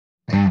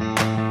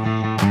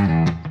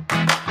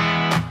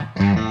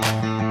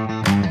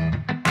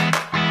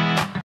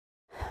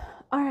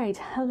right,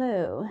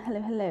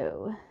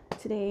 hello.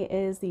 Today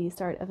is the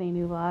start of a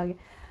new vlog.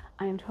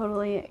 I am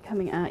totally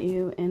coming at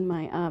you in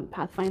my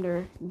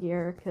Pathfinder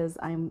gear because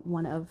I'm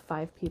one of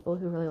 5 people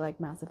who really like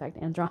Mass Effect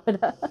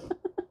Andromeda.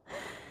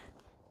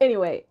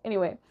 anyway,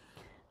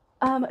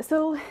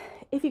 so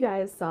if you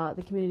guys saw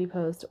the community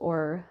post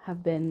or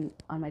have been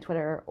on my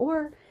Twitter,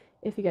 or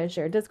if you guys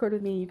share Discord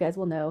with me, you guys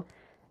will know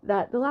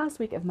that the last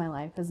week of my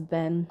life has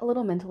been a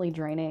little mentally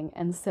draining,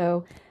 and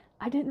so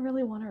I didn't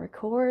really want to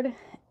record,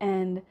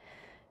 and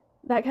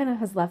that kind of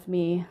has left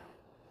me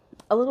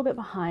a little bit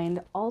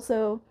behind.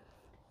 Also,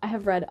 I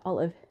have read all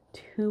of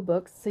 2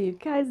 books, so you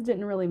guys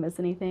didn't really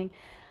miss anything.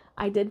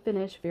 I did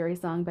finish Fairy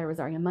Song by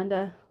Rosaria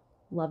Munda.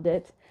 Loved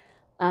it.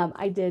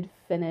 I did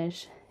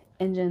finish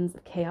Engines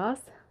of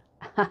Chaos.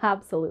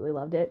 Absolutely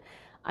loved it.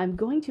 I'm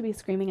going to be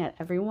screaming at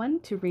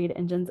everyone to read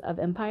Engines of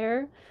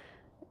Empire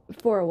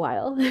for a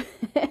while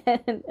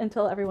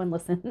until everyone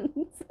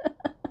listens.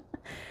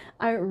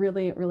 I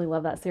really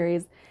love that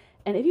series.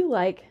 And if you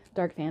like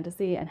dark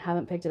fantasy and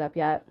haven't picked it up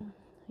yet,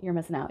 you're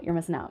missing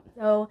out.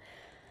 So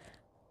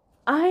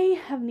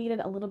I have needed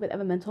a little bit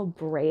of a mental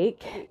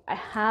break. I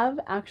have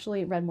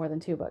actually read more than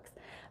 2 books,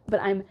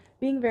 but I'm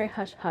being very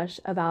hush-hush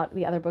about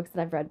the other books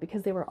that I've read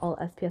because they were all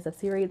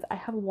SPSFC reads. I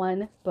have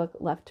 1 book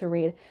left to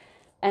read,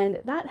 and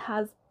that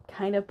has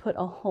kind of put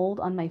a hold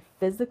on my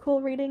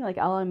physical reading. Like,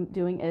 all I'm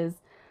doing is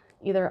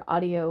either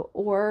audio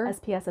or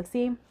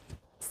SPSFC.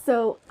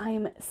 So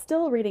I'm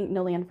still reading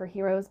No Land for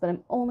Heroes, but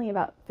I'm only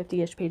about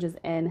 50-ish pages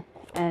in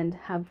and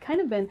have kind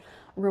of been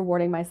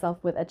rewarding myself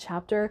with a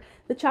chapter.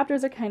 The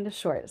chapters are kind of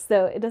short,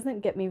 so it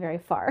doesn't get me very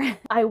far.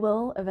 I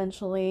will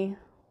eventually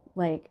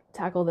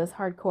tackle this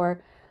hardcore,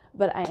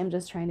 but I am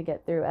just trying to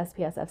get through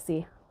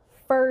SPSFC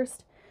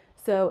first.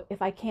 So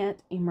if I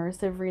can't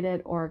immersive read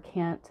it or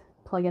can't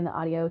plug in the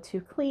audio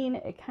too clean,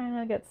 it kind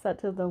of gets set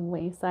to the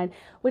wayside,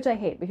 which I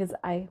hate because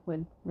I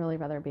would really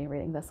rather be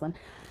reading this one.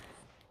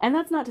 And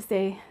that's not to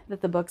say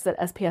that the books that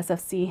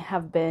SPSFC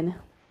have been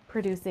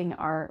producing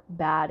are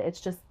bad.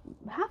 It's just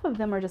half of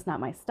them are just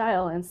not my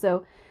style. And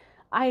so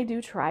I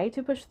do try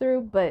to push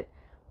through, but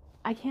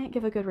I can't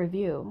give a good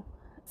review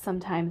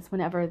sometimes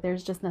whenever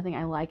there's just nothing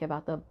I like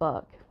about the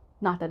book.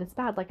 Not that it's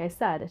bad, like I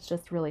said, it's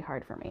just really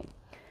hard for me.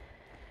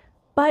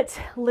 But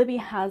Libby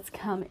has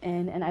come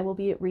in and I will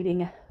be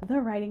reading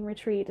The Writing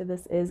Retreat.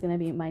 This is going to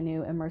be my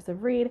new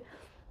immersive read.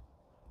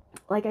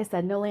 Like I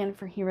said, No Land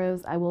for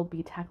Heroes, I will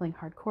be tackling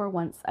hardcore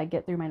once I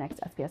get through my next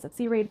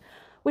SPSFC read,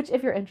 which,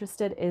 if you're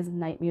interested, is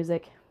Night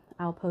Music.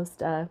 I'll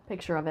post a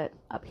picture of it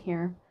up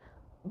here.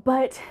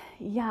 But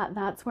yeah,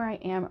 that's where I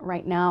am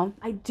right now.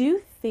 I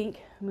do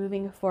think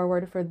moving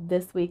forward for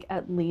this week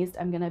at least,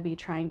 I'm going to be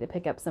trying to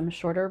pick up some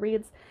shorter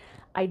reads.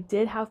 I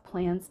did have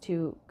plans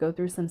to go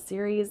through some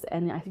series,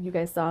 and I think you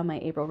guys saw my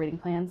April reading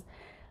plans.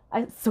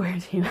 I swear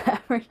to you,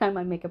 every time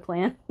I make a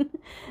plan,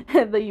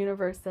 the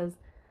universe says,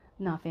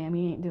 nah, fam,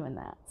 you ain't doing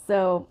that.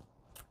 So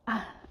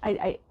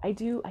I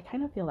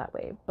kind of feel that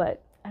way,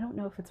 but I don't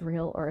know if it's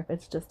real or if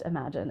it's just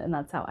imagined, and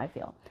that's how I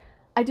feel.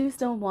 I do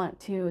still want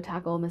to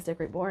tackle Mystic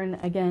Reborn.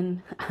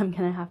 Again, I'm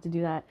going to have to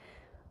do that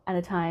at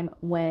a time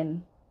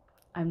when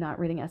I'm not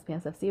reading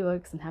SPSFC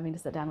books and having to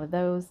sit down with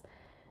those.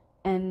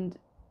 And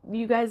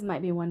you guys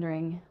might be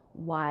wondering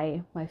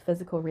why my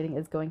physical reading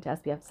is going to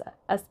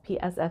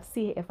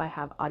SPSFC if I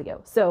have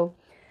audio. So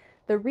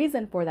the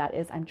reason for that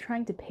is I'm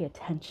trying to pay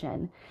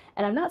attention.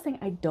 And I'm not saying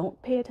I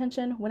don't pay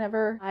attention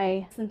whenever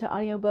I listen to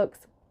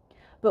audiobooks,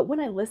 but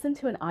when I listen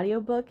to an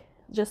audiobook,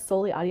 just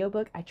solely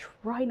audiobook, I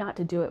try not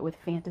to do it with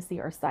fantasy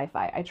or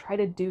sci-fi. I try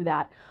to do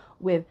that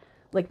with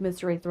like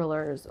mystery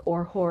thrillers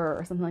or horror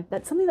or something like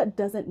that, something that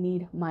doesn't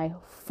need my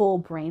full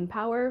brain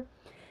power.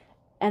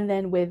 And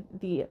then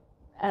with the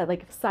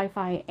like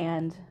sci-fi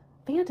and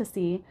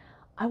fantasy,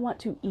 I want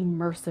to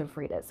immersive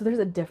read it. So there's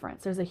a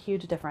difference. There's a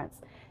huge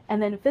difference.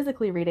 And then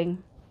physically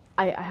reading,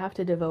 I have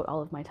to devote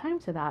all of my time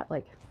to that,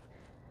 like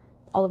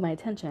all of my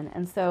attention.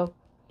 And so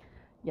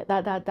yeah,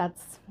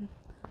 that's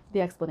the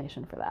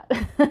explanation for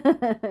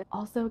that.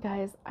 Also,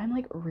 guys, I'm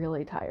like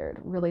really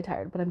tired,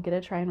 but I'm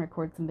gonna try and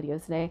record some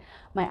videos today.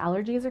 My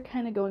allergies are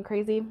kind of going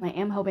crazy. I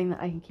am hoping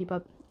that I can keep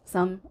up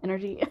some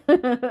energy.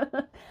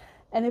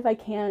 And if I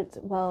can't,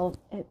 well,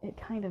 it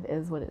kind of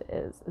is what it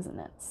is, isn't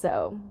it?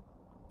 So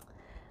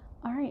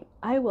all right,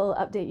 I will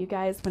update you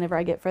guys whenever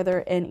I get further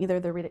in either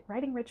the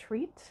Writing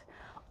Retreat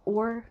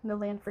or No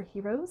Land for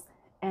Heroes,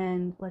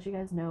 and let you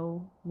guys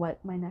know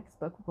what my next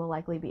book will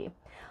likely be.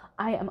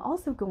 I am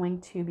also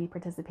going to be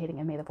participating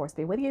in May the Force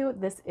Be With You.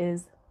 This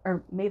is,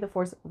 or May the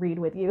Force Read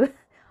With You,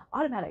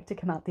 automatic to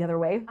come out the other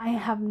way. I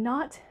have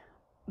not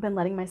been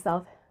letting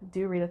myself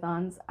do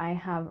readathons. I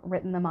have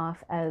written them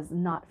off as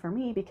not for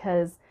me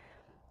because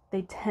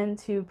they tend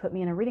to put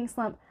me in a reading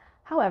slump.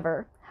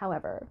 However,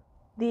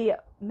 the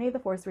May the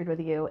Force Read With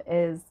You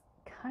is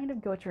kind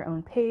of go at your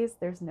own pace.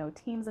 There's no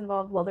teams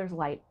involved. Well, there's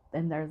light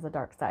and there's the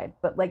dark side,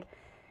 but like,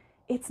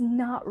 it's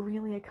not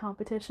really a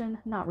competition,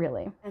 not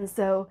really. And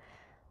so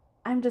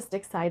I'm just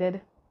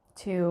excited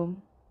to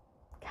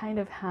kind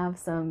of have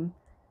some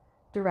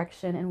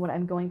direction in what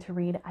I'm going to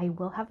read. I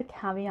will have a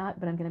caveat,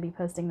 but I'm going to be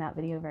posting that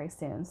video very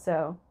soon.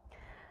 So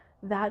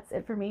that's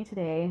it for me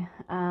today.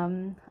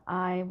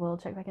 I will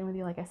check back in with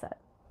you like I said.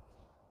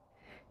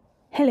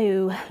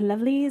 Hello,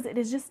 lovelies. It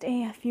is just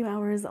a few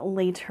hours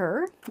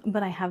later,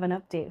 but I have an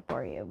update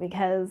for you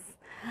because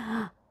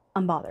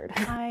I'm bothered.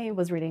 I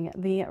was reading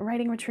The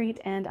Writing Retreat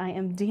and I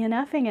am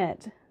DNFing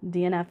it.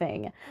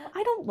 DNFing.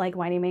 I don't like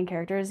whiny main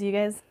characters. You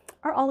guys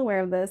are all aware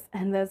of this.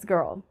 And this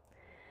girl,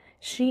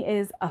 she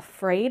is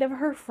afraid of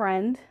her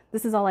friend.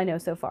 This is all I know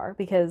so far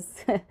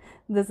because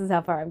this is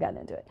how far I've gotten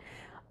into it.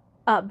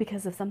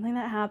 Because of something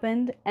that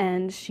happened,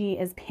 and she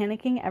is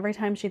panicking every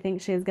time she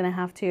thinks she is going to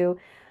have to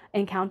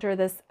encounter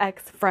this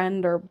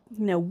ex-friend or,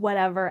 you know,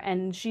 whatever,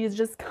 and she is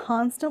just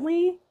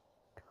constantly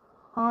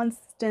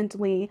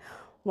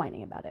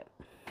whining about it.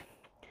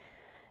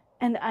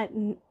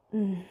 And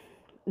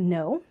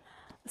no.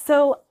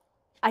 So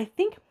I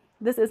think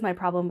this is my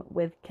problem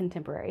with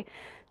contemporary.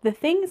 The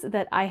things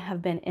that I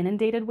have been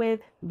inundated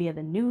with via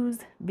the news,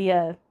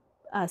 via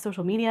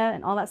social media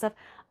and all that stuff,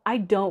 I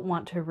don't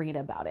want to read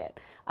about it.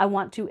 I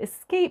want to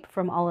escape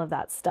from all of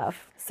that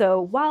stuff.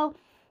 So while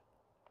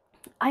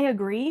I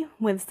agree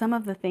with some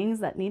of the things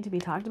that need to be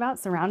talked about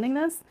surrounding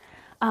this,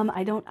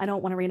 I don't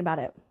want to read about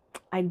it.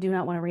 I do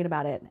not want to read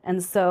about it.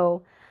 And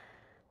so,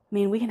 I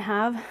mean, we can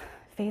have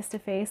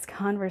face-to-face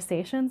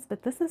conversations,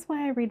 but this is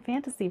why I read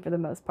fantasy for the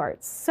most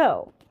part.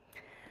 So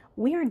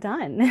we are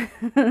done.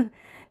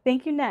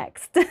 Thank you.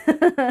 Next.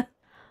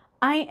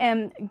 I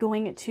am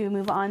going to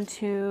move on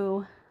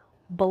to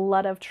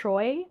Blood of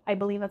Troy. I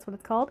believe that's what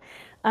it's called.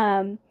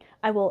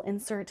 I will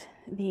insert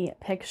the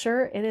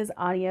picture. It is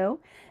audio,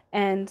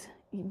 and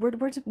we're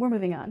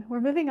moving on.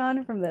 We're moving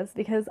on from this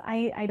because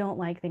I don't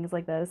like things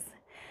like this.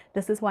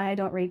 This is why I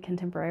don't read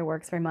contemporary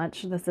works very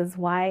much. This is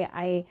why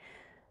I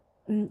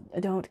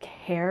don't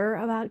care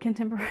about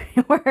contemporary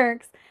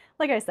works.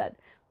 Like I said,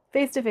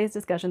 face-to-face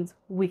discussions,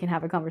 we can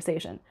have a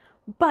conversation,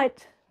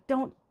 but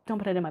don't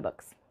put it in my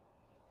books.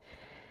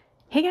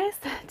 Hey guys,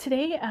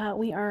 today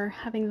we are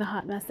having the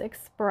Hot Mess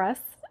Express.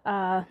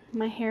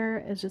 My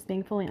hair is just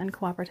being fully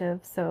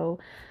uncooperative, so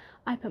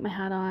I put my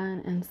hat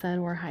on and said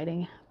we're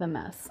hiding the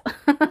mess.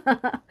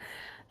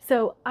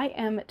 So I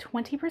am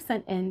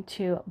 20%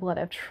 into Blood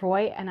of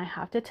Troy, and I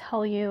have to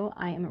tell you,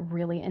 I am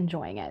really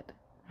enjoying it.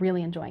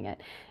 Really enjoying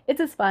it. It's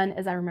as fun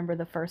as I remember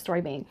the first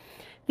story being.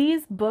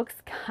 These books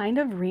kind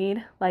of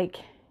read like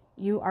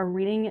you are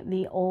reading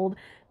the old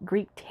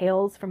Greek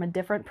tales from a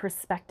different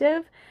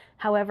perspective.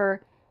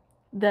 However,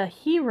 the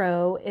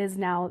hero is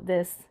now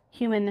this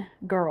human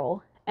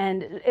girl,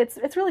 and it's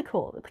really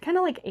cool. It's kind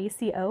of like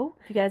ACO.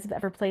 If you guys have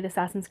ever played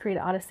Assassin's Creed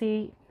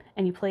Odyssey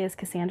and you play as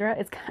Cassandra,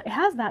 it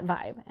has that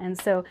vibe, and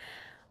so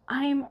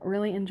I'm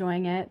really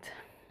enjoying it.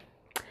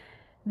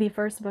 The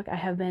first book I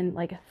have been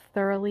like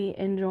thoroughly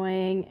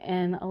enjoying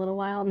in a little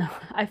while. No,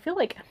 I feel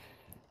like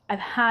I've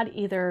had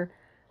either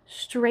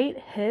straight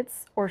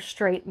hits or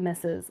straight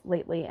misses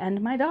lately,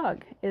 and my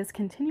dog is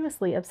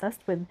continuously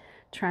obsessed with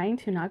trying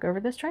to knock over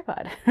this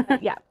tripod.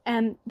 Yeah,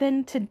 and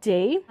then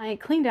today I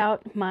cleaned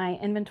out my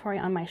inventory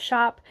on my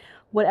shop.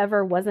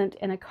 Whatever wasn't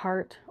in a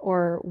cart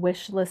or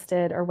wish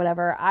listed or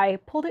whatever, I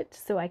pulled it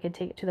so I could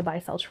take it to the buy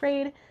sell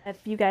trade. If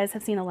you guys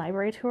have seen a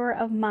library tour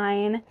of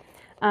mine,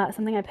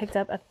 something I picked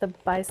up at the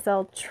buy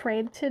sell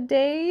trade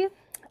today,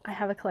 I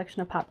have a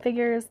collection of pop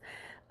figures.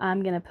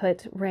 I'm gonna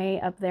put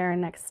Ray up there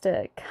next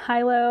to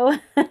Kylo.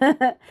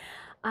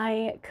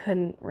 I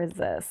couldn't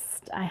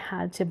resist. I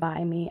had to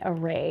buy me a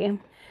Ray.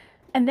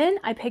 And then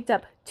I picked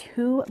up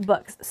 2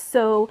 books.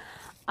 So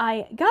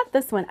I got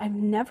this one. I've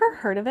never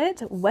heard of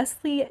it.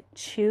 Wesley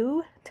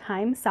Chu,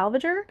 Time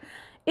Salvager.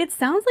 It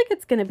sounds like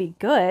it's gonna be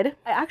good.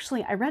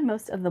 I read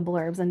most of the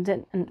blurbs and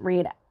didn't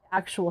read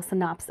actual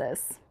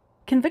synopsis.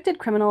 Convicted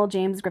criminal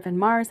James Griffin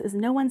Mars is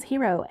no one's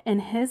hero. In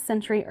his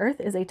century, Earth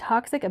is a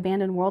toxic,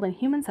 abandoned world, and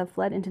humans have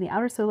fled into the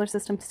outer solar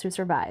system to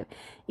survive,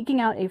 eking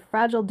out a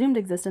fragile, doomed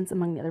existence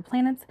among the other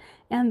planets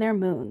and their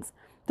moons.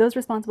 Those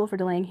responsible for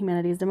delaying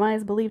humanity's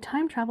demise believe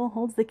time travel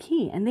holds the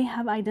key, and they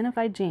have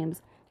identified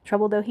James,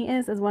 troubled though he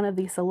is, as one of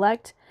the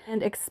select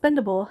and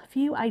expendable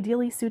few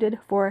ideally suited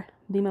for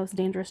the most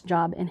dangerous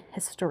job in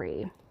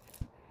history.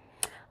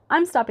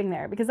 I'm stopping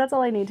there because that's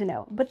all I need to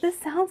know. But this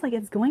sounds like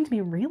it's going to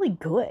be really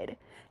good.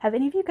 Have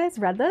any of you guys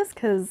read this?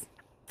 Because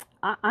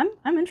I'm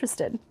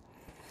interested.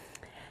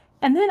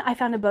 And then I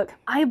found a book.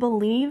 I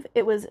believe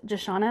it was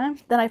Jashana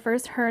that I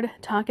first heard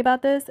talk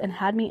about this and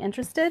had me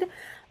interested.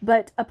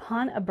 But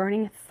upon a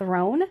burning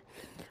throne,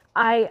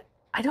 I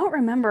don't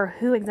remember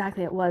who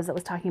exactly it was that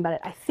was talking about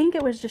it. I think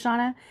it was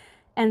Jashana,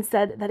 and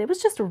said that it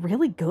was just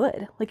really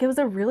good. Like, it was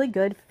a really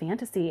good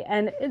fantasy.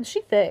 And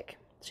she's thick.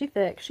 She's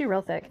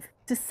real thick.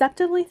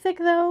 Deceptively thick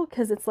though,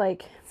 because it's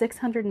like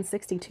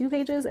 662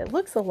 pages. It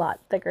looks a lot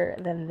thicker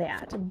than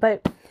that.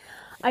 But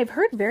I've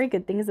heard very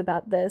good things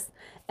about this,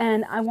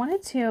 and I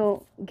wanted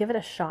to give it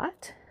a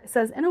shot. It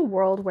says, in a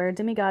world where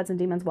demigods and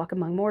demons walk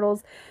among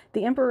mortals,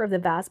 the emperor of the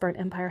vast burnt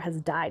empire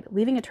has died,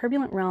 leaving a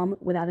turbulent realm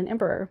without an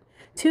emperor.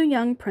 2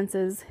 young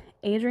princes,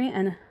 Adri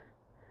and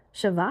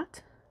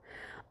Shavat,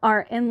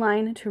 are in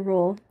line to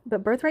rule,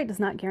 but birthright does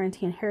not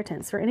guarantee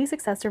inheritance, for any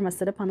successor must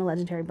sit upon a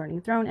legendary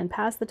burning throne and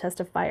pass the test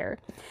of fire.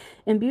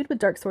 Imbued with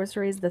dark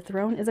sorceries, the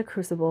throne is a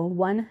crucible,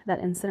 one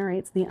that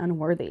incinerates the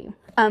unworthy.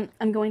 I'm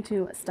going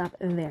to stop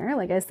there.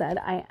 Like I said,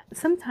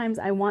 sometimes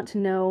I want to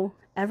know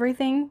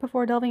everything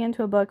before delving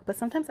into a book, but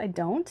sometimes I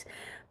don't.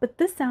 But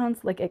this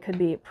sounds like it could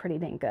be pretty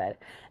dang good,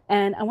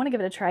 and I want to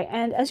give it a try.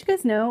 And as you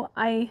guys know,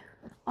 I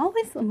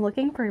always am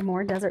looking for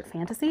more desert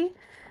fantasy,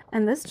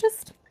 and this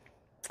just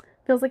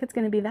feels like it's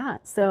going to be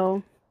that.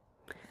 So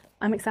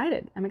I'm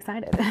excited. I'm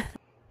excited.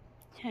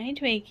 Hi,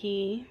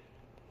 Drakey.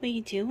 What are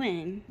you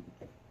doing?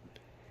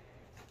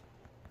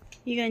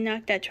 You gonna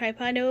knock that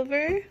tripod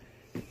over?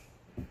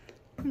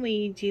 What are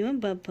you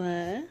doing,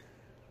 Bubba?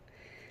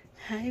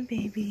 Hi,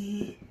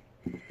 baby.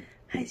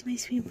 How's my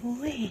sweet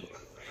boy?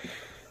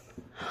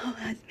 Oh,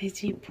 that's my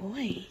sweet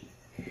boy.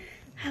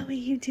 How are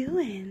you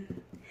doing?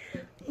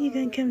 You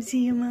gonna come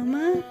see your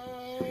mama?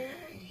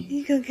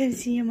 You gonna come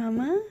see your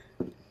mama?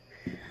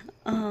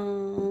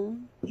 Oh,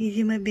 is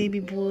he my baby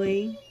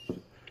boy?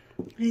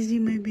 Is he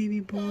my baby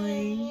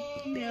boy?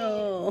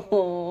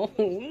 No.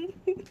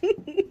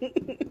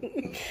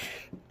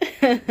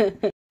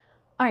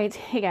 Alright,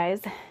 hey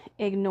guys.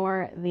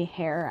 Ignore the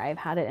hair. I've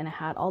had it in a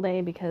hat all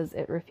day because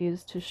it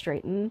refused to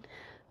straighten.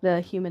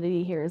 The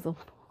humidity here is a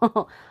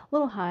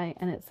little high,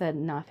 and it said,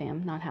 nah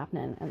fam, not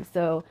happening. And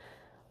so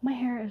my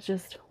hair is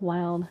just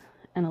wild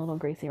and a little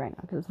greasy right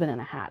now because it's been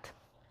in a hat.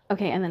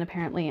 Okay, and then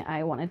apparently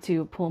I wanted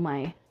to pull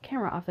my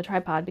camera off the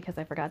tripod because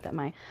I forgot that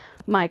my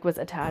mic was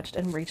attached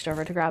and reached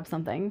over to grab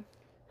something.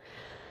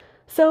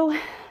 So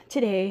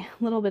today,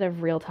 a little bit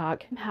of real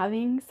talk. I'm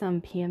having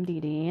some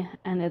PMDD,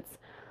 and it's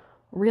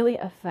really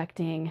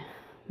affecting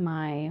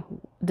my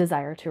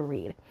desire to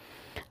read.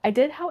 I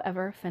did,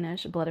 however,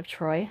 finish Blood of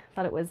Troy.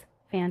 Thought it was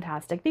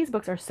fantastic. These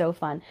books are so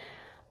fun.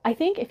 I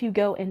think if you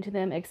go into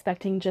them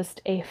expecting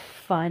just a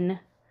fun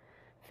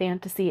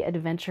fantasy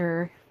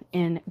adventure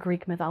in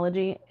Greek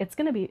mythology, it's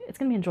gonna be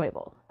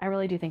enjoyable. I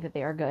really do think that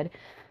they are good.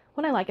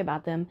 What I like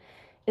about them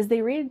is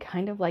they read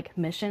kind of like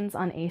missions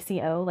on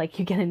ACO, like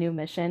you get a new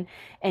mission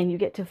and you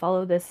get to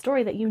follow this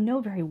story that you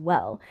know very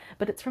well,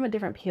 but it's from a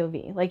different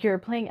POV. Like you're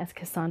playing as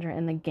Cassandra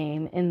in the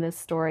game. In this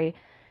story,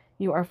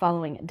 you are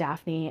following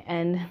Daphne,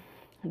 and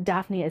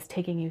Daphne is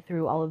taking you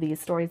through all of these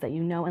stories that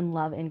you know and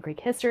love in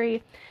Greek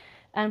history.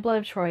 And Blood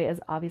of Troy is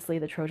obviously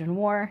the Trojan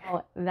War.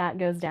 That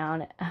goes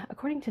down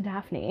according to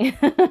Daphne.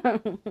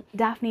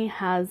 Daphne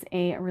has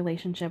a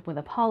relationship with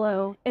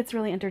Apollo. It's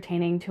really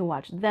entertaining to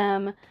watch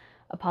them.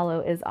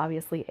 Apollo is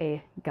obviously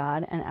a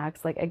god and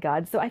acts like a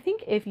god. So I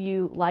think if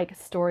you like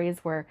stories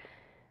where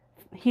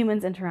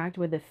humans interact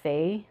with the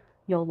Fae,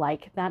 you'll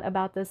like that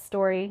about this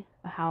story,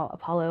 how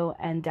Apollo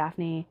and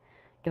Daphne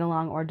get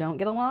along or don't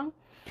get along.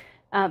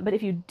 But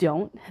if you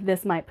don't,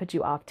 this might put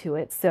you off to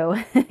it.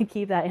 So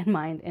keep that in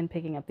mind in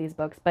picking up these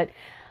books. But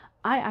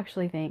I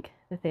actually think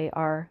that they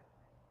are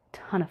a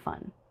ton of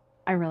fun.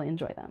 I really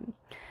enjoy them.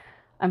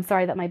 I'm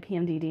sorry that my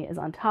PMDD is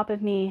on top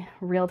of me.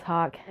 Real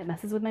talk. It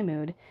messes with my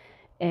mood.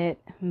 It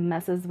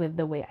messes with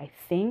the way I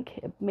think.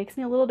 It makes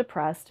me a little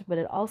depressed, but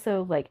it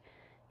also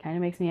kind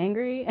of makes me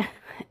angry.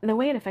 The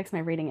way it affects my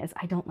reading is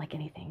I don't like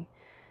anything.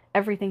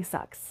 Everything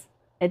sucks.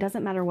 It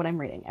doesn't matter what I'm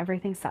reading.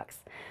 Everything sucks.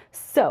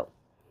 So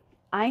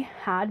I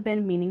had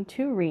been meaning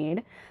to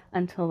read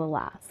Until the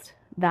Last.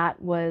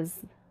 That was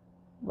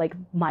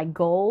my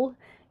goal.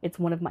 It's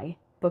one of my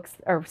books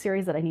or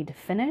series that I need to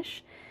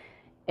finish.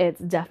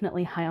 It's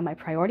definitely high on my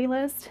priority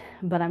list,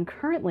 but I'm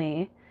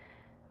currently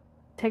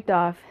ticked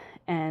off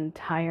and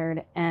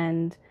tired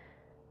and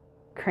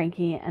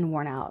cranky and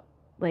worn out.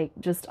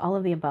 Just all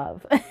of the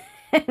above.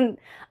 And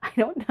I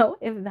don't know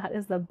if that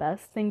is the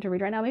best thing to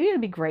read right now. Maybe it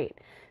would be great.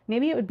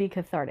 Maybe it would be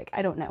cathartic.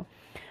 I don't know.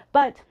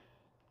 But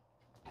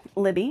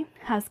Libby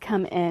has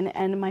come in,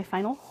 and my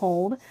final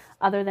hold,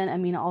 other than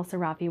Amina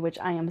Al-Sarafi, which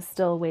I am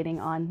still waiting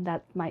on,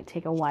 that might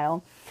take a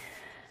while,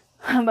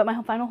 but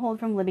my final hold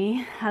from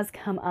Libby has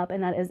come up,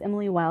 and that is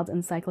Emily Wilde's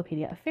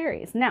Encyclopedia of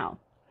Fairies. Now,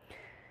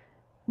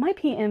 my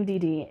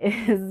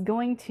PMDD is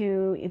going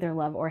to either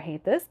love or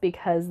hate this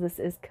because this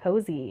is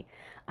cozy.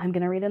 I'm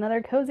going to read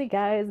another cozy,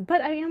 guys,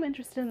 but I am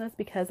interested in this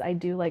because I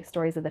do like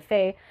stories of the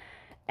Fae,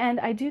 and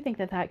I do think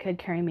that that could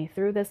carry me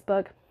through this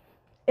book.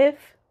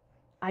 If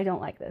I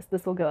don't like this,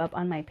 this will go up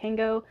on my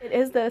Pango. It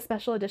is the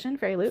special edition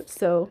Fairy Loot,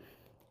 so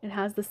it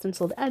has the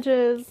stenciled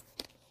edges.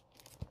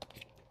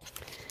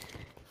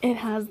 It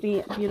has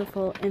the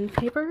beautiful end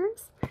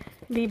papers.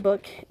 The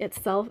book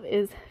itself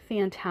is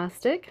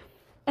fantastic,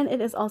 and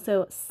it is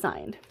also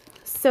signed.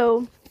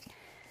 So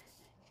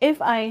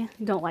if I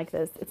don't like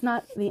this, it's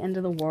not the end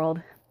of the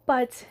world,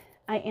 but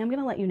I am going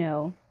to let you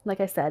know, like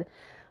I said,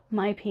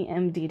 my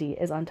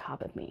PMDD is on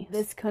top of me.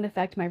 This could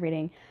affect my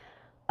reading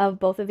of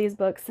both of these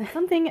books.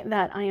 Something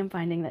that I am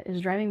finding that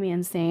is driving me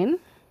insane.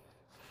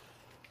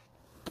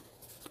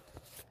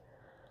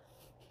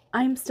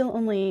 I'm still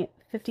only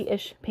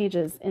 50-ish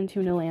pages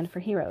into No Land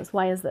for Heroes.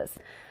 Why is this?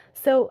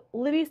 So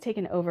Libby's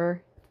taken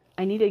over.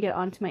 I need to get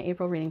onto my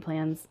April reading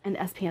plans and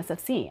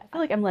SPSFC. I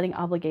feel like I'm letting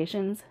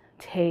obligations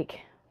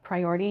take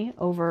priority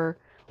over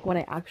what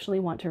I actually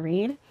want to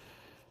read.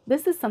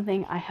 This is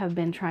something I have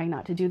been trying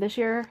not to do this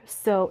year.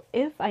 So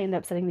if I end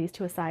up setting these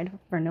two aside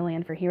for No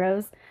Land for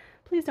Heroes,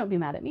 please don't be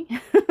mad at me.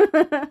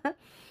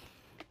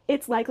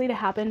 It's likely to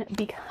happen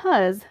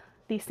because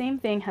the same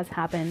thing has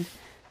happened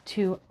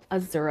to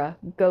Azura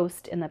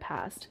Ghost in the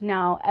past.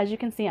 Now, as you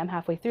can see, I'm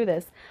halfway through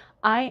this.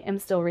 I am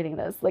still reading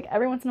this. Like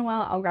every once in a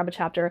while, I'll grab a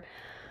chapter.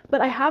 But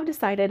I have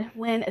decided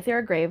when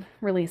Ethera Grave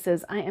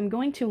releases, I am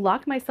going to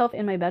lock myself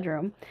in my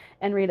bedroom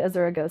and read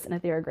Azura Ghost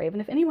and Ethera Grave.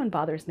 And if anyone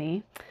bothers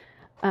me,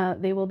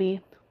 they will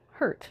be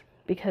hurt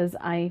because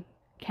I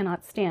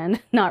cannot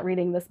stand not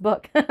reading this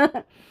book.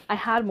 I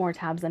had more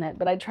tabs in it,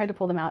 but I tried to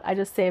pull them out. I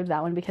just saved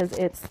that one because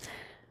it's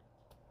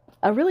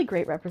a really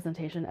great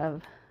representation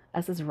of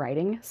S's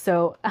writing.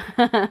 So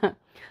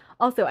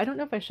also, I don't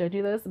know if I showed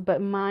you this,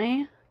 but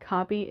my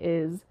copy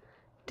is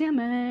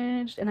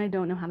damaged and I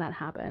don't know how that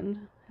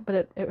happened,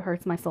 but it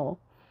hurts my soul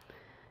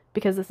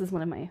because this is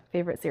one of my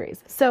favorite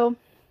series. So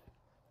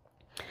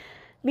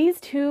these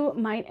two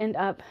might end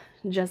up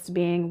just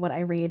being what I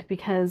read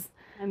because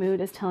my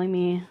mood is telling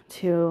me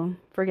to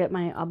forget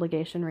my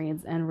obligation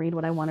reads and read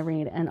what I want to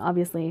read. And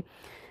obviously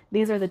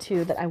these are the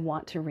two that I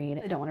want to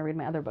read. I don't want to read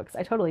my other books.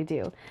 I totally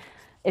do.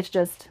 It's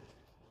just,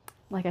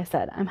 like I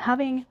said, I'm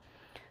having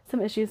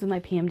some issues with my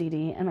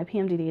PMDD and my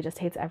PMDD just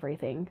hates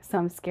everything. So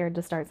I'm scared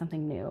to start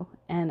something new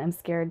and I'm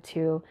scared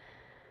to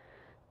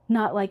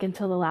not like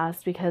Until the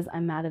Last because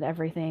I'm mad at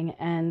everything.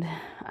 And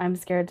I'm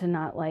scared to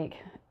not like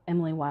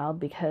Emily Wilde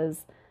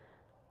because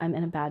I'm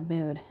in a bad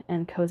mood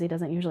and cozy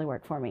doesn't usually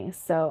work for me.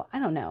 So I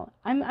don't know.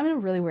 I'm in a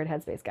really weird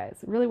headspace, guys.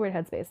 Really weird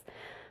headspace.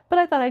 But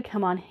I thought I'd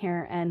come on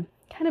here and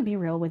kind of be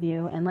real with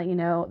you and let you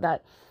know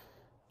that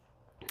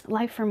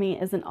life for me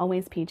isn't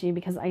always peachy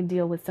because I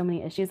deal with so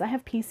many issues. I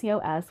have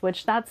PCOS,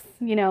 which that's,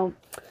 you know,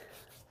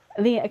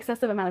 the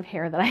excessive amount of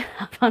hair that I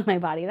have on my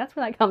body. That's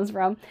where that comes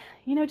from.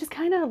 You know, just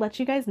kind of let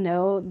you guys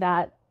know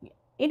that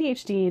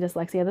ADHD,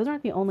 dyslexia, those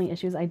aren't the only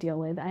issues I deal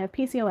with. I have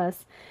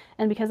PCOS,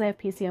 and because I have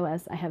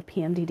PCOS, I have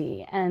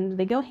PMDD, and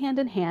they go hand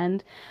in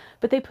hand,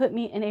 but they put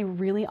me in a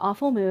really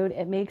awful mood.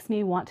 It makes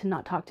me want to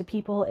not talk to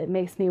people. It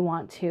makes me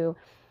want to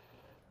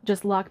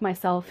just lock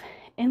myself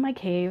in my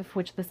cave,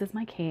 which this is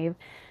my cave,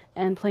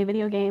 and play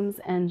video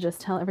games and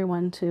just tell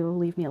everyone to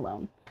leave me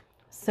alone.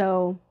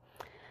 So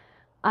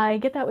I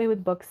get that way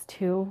with books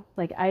too.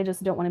 Like I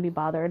just don't want to be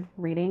bothered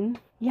reading.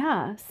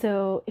 Yeah,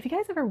 so if you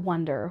guys ever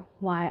wonder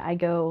why I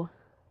go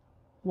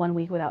 1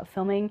 week without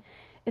filming,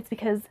 it's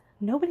because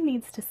nobody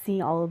needs to see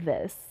all of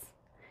this.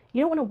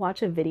 You don't want to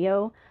watch a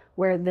video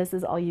where this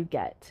is all you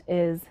get,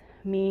 is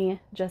me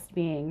just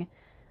being,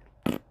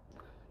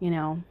 you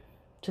know,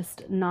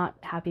 just not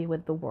happy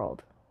with the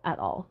world at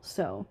all.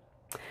 So,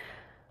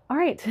 all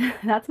right,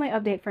 that's my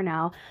update for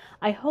now.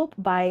 I hope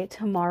by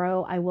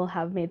tomorrow I will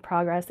have made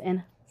progress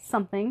in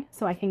something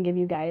so I can give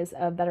you guys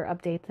a better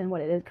update than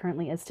what it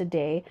currently is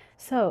today.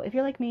 So if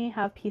you're like me,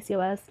 have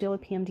PCOS, deal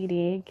with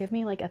PMDD, give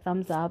me like a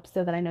thumbs up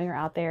so that I know you're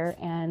out there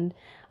and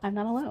I'm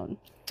not alone.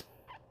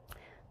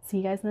 See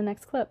you guys in the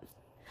next clip.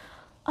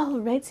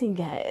 Alrighty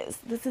guys,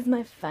 this is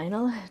my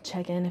final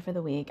check-in for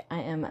the week. I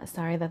am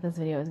sorry that this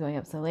video is going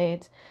up so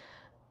late.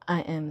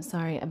 I am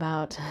sorry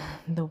about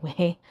the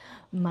way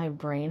my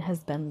brain has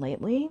been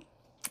lately.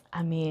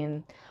 I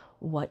mean,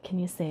 what can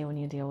you say when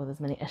you deal with as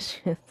many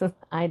issues as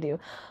I do?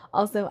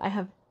 Also, I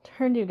have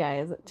turned you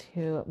guys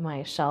to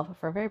my shelf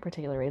for a very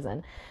particular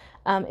reason.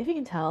 If you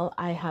can tell,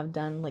 I have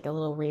done like a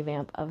little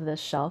revamp of this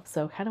shelf,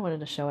 so kind of wanted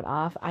to show it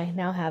off. I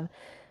now have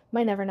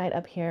my Nevernight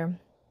up here.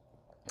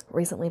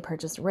 Recently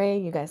purchased Rey,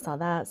 you guys saw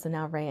that, so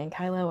now Rey and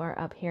Kylo are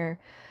up here.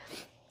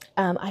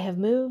 I have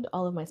moved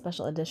all of my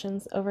special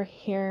editions over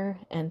here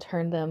and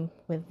turned them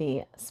with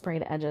the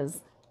sprayed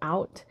edges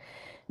out.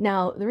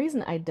 Now, the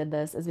reason I did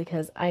this is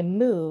because I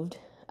moved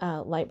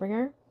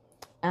Lightbringer.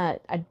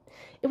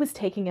 It was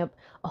taking up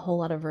a whole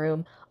lot of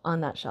room on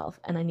that shelf,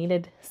 and I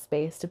needed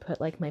space to put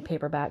like my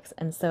paperbacks,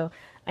 and so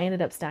I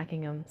ended up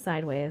stacking them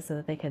sideways so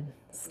that they could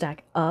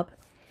stack up,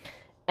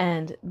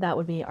 and that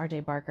would be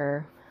RJ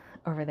Barker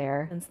over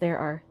there. Since there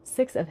are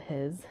 6 of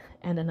his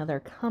and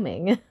another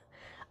coming,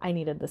 I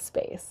needed the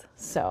space.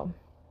 So,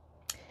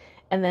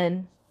 and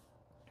then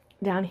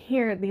down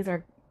here, these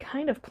are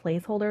kind of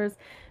placeholders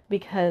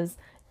because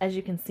as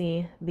you can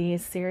see,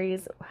 these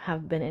series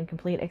have been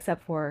incomplete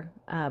except for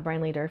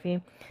Brian Lee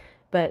Durfee,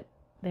 but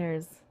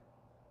there's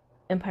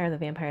Empire of the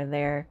Vampire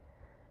there,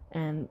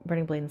 and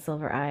Burning Blade and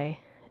Silver Eye,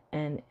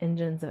 and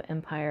Engines of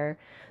Empire.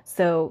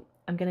 So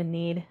I'm going to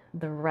need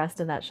the rest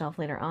of that shelf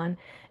later on,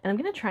 and I'm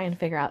going to try and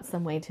figure out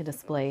some way to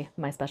display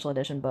my special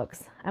edition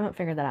books. I haven't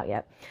figured that out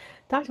yet.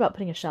 Talked about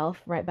putting a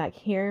shelf right back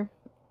here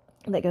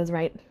that goes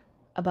right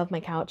above my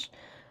couch.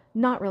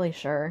 Not really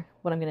sure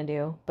what I'm going to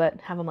do, but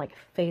have them like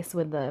face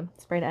with the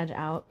sprayed edge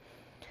out.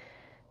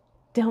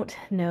 Don't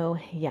know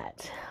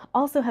yet.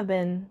 Also have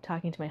been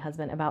talking to my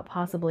husband about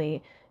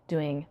possibly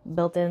doing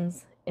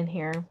built-ins in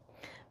here.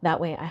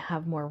 That way I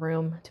have more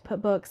room to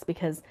put books,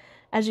 because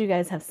as you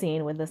guys have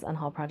seen with this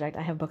Unhaul project,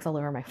 I have books all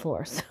over my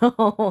floor.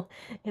 So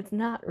it's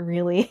not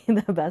really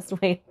the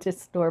best way to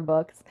store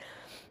books.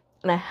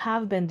 And I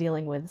have been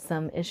dealing with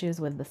some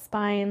issues with the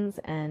spines,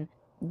 and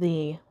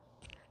the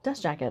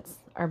dust jackets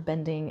are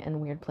bending in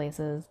weird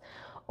places,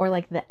 or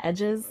like the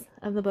edges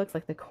of the books,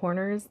 like the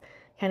corners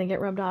kind of get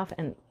rubbed off,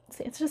 and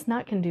it's just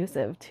not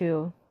conducive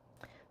to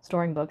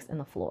storing books in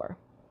the floor.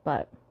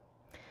 But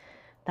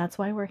that's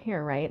why we're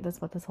here, right? That's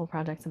what this whole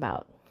project's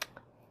about.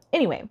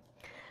 Anyway,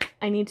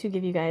 I need to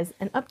give you guys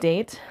an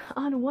update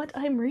on what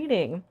I'm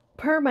reading.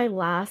 Per my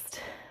last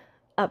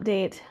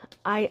update,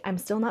 I'm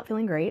still not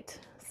feeling great.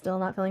 Still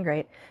not feeling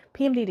great.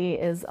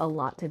 PMDD is a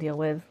lot to deal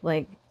with.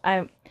 Like,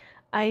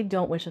 I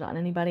don't wish it on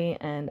anybody,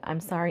 and I'm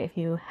sorry if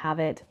you have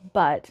it,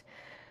 but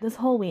this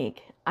whole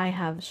week I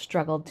have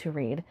struggled to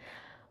read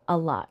a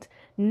lot.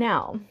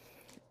 Now,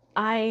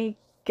 I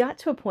got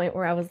to a point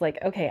where I was like,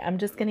 okay, I'm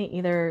just gonna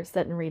either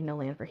sit and read No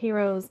Land for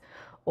Heroes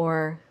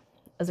or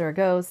Azura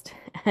Ghost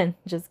and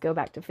just go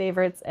back to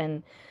favorites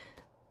and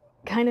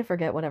kind of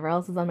forget whatever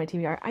else is on my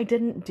TBR. I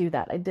didn't do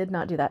that. I did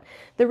not do that.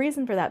 The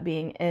reason for that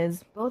being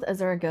is both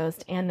Azura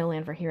Ghost and No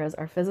Land for Heroes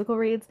are physical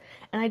reads,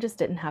 and I just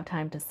didn't have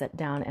time to sit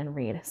down and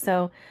read.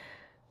 So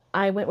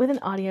I went with an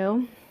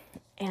audio,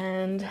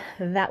 and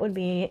that would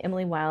be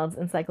Emily Wilde's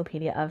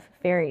Encyclopedia of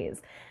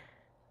Fairies.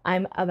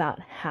 I'm about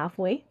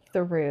halfway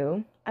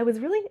through. I was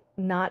really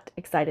not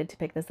excited to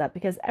pick this up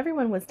because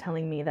everyone was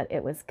telling me that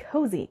it was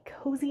cozy.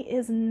 Cozy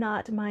is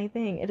not my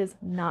thing. It is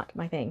not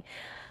my thing.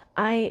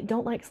 I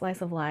don't like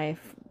slice of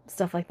life,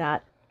 stuff like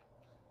that.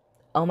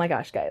 Oh my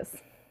gosh, guys.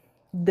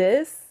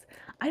 This,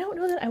 I don't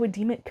know that I would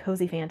deem it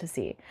cozy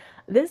fantasy.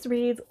 This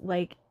reads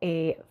like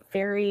a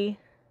fairy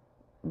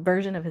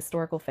version of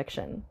historical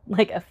fiction,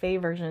 like a fae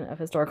version of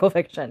historical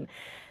fiction.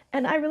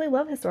 And I really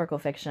love historical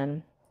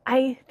fiction.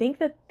 I think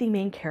that the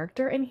main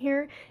character in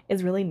here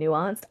is really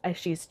nuanced.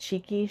 She's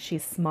cheeky,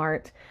 she's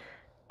smart,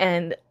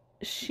 and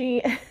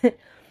she's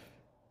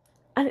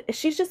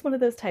just one of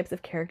those types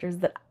of characters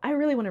that I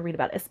really want to read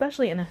about,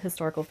 especially in a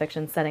historical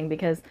fiction setting,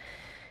 because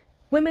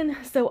women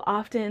so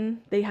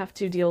often, they have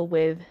to deal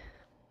with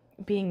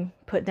being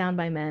put down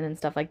by men and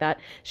stuff like that.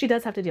 She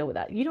does have to deal with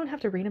that. You don't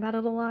have to read about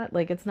it a lot.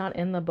 Like, it's not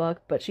in the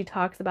book, but she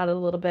talks about it a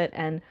little bit.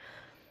 And,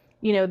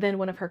 you know, then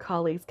one of her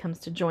colleagues comes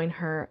to join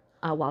her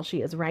while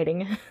she is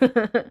writing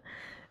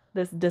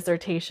this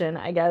dissertation,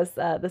 I guess,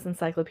 this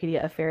Encyclopedia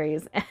of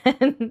Fairies,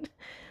 and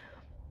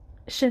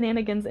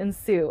shenanigans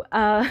ensue.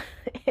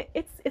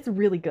 It's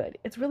really good.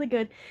 It's really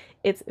good.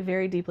 It's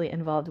very deeply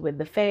involved with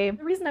the fae.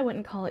 The reason I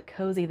wouldn't call it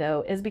cozy,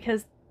 though, is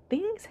because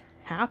things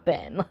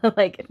happen.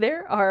 Like,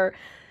 there are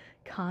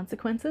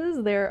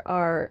consequences, there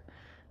are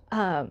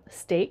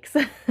stakes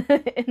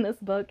in this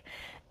book,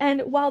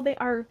 and while they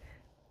are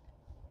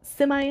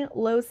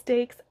semi-low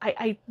stakes,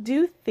 I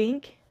do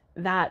think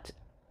that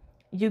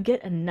you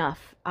get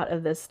enough out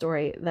of this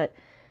story that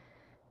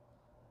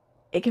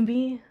it can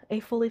be a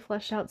fully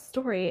fleshed out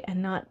story,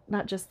 and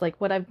not just like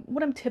what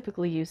I'm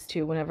typically used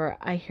to whenever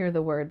I hear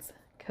the words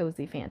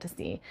cozy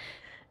fantasy.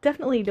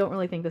 Definitely don't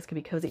really think this could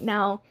be cozy.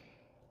 Now,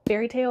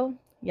 fairy tale,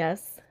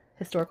 yes.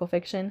 Historical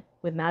fiction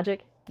with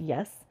magic,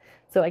 yes.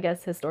 So I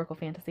guess historical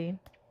fantasy.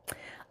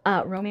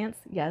 Romance,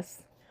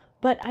 yes.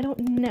 But I don't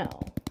know.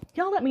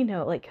 Y'all let me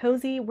know, like,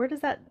 cozy, what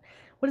does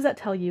that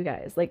tell you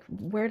guys? Like,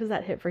 where does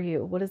that hit for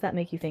you? What does that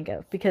make you think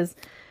of? Because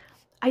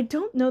I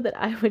don't know that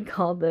I would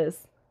call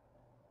this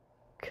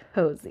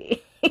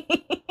cozy.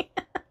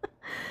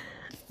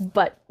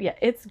 But yeah,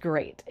 it's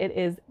great. It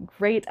is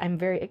great. I'm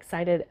very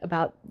excited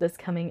about this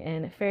coming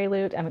in Fairy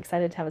Loot. I'm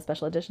excited to have a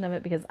special edition of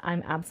it because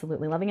I'm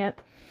absolutely loving it.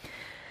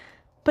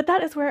 But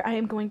that is where I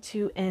am going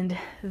to end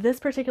this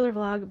particular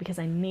vlog, because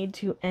I need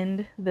to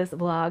end this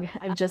vlog.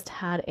 I've just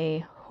had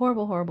a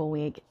horrible, horrible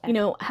week. You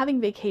know,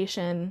 having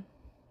vacation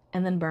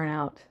and then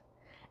burnout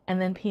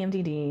and then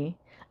PMDD.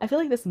 I feel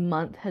like this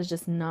month has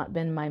just not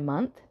been my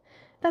month.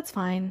 That's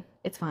fine.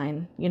 It's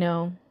fine. You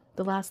know,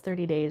 the last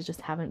 30 days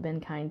just haven't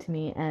been kind to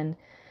me. And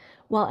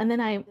well, and then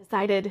I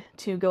decided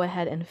to go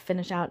ahead and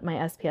finish out my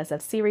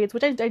SPSFC reads,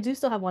 which I do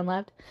still have one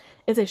left.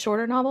 It's a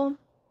shorter novel,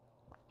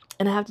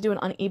 and I have to do it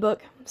on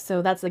ebook.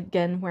 So that's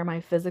again where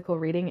my physical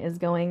reading is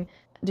going,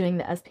 doing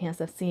the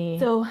SPSFC.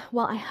 So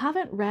while I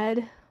haven't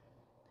read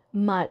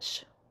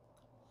much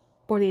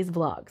for these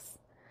vlogs,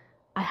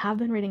 I have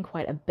been reading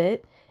quite a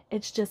bit.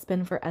 It's just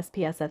been for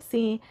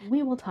SPSFC.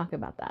 We will talk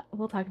about that.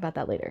 We'll talk about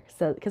that later.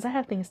 So, because I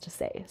have things to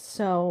say.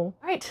 So, all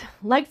right,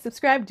 like,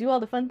 subscribe, do all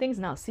the fun things,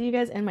 and I'll see you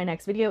guys in my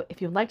next video.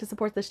 If you'd like to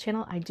support this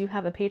channel, I do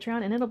have a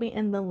Patreon, and it'll be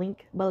in the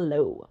link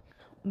below.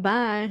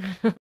 Bye.